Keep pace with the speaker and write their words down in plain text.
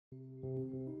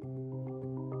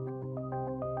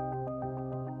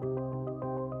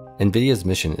NVIDIA's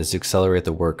mission is to accelerate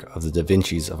the work of the Da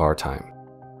Vincis of our time.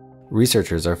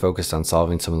 Researchers are focused on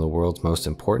solving some of the world's most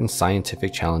important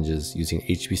scientific challenges using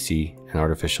HPC and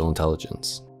artificial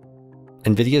intelligence.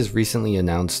 NVIDIA's recently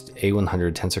announced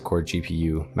A100 Tensor Core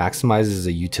GPU maximizes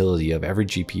the utility of every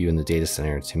GPU in the data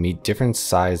center to meet different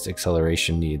sized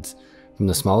acceleration needs, from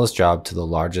the smallest job to the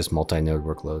largest multi-node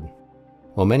workload.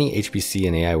 While many HPC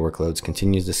and AI workloads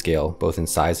continue to scale, both in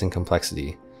size and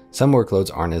complexity, some workloads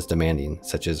aren't as demanding,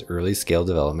 such as early scale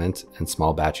development and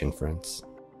small batch inference.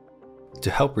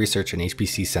 To help research and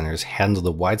HPC centers handle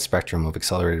the wide spectrum of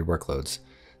accelerated workloads,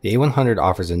 the A100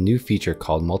 offers a new feature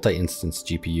called Multi-Instance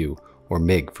GPU, or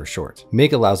MIG for short.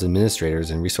 MIG allows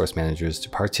administrators and resource managers to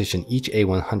partition each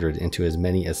A100 into as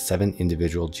many as 7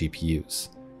 individual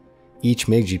GPUs. Each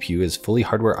MIG GPU is fully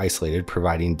hardware isolated,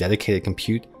 providing dedicated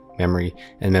compute, memory,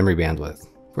 and memory bandwidth.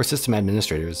 For system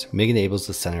administrators, MIG enables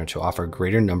the center to offer a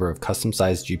greater number of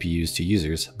custom-sized GPUs to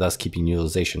users, thus keeping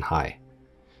utilization high.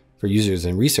 For users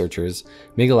and researchers,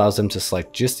 MIG allows them to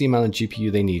select just the amount of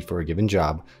GPU they need for a given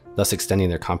job, thus extending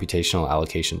their computational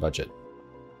allocation budget.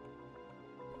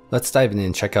 Let's dive in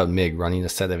and check out MIG running a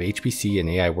set of HPC and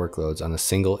AI workloads on a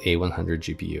single A100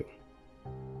 GPU.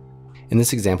 In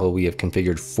this example, we have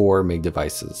configured 4 MIG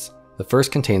devices. The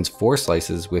first contains 4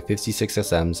 slices with 56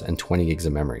 SMs and 20 gigs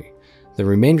of memory. The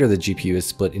remainder of the GPU is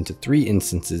split into 3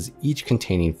 instances, each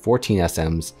containing 14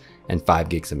 SMs and 5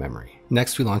 gigs of memory.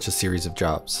 Next, we launch a series of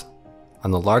jobs. On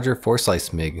the larger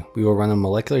 4-slice MIG, we will run a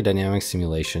molecular dynamics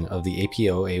simulation of the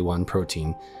APOA1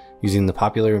 protein using the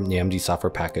popular NAMD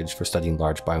software package for studying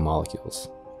large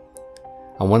biomolecules.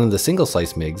 On one of the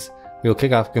single-slice MIGs, we will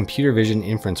kick off a computer vision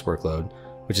inference workload,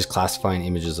 which is classifying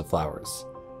images of flowers.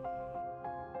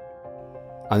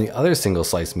 On the other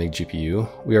single-slice MIG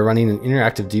GPU, we are running an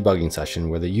interactive debugging session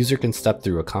where the user can step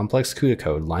through a complex CUDA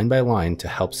code line by line to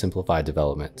help simplify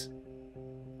development.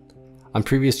 On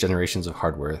previous generations of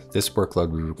hardware, this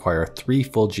workload would require 3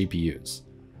 full GPUs.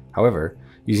 However,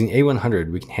 using A100,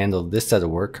 we can handle this set of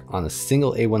work on a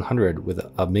single A100 with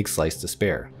a MIG slice to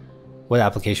spare. What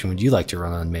application would you like to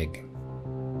run on MIG?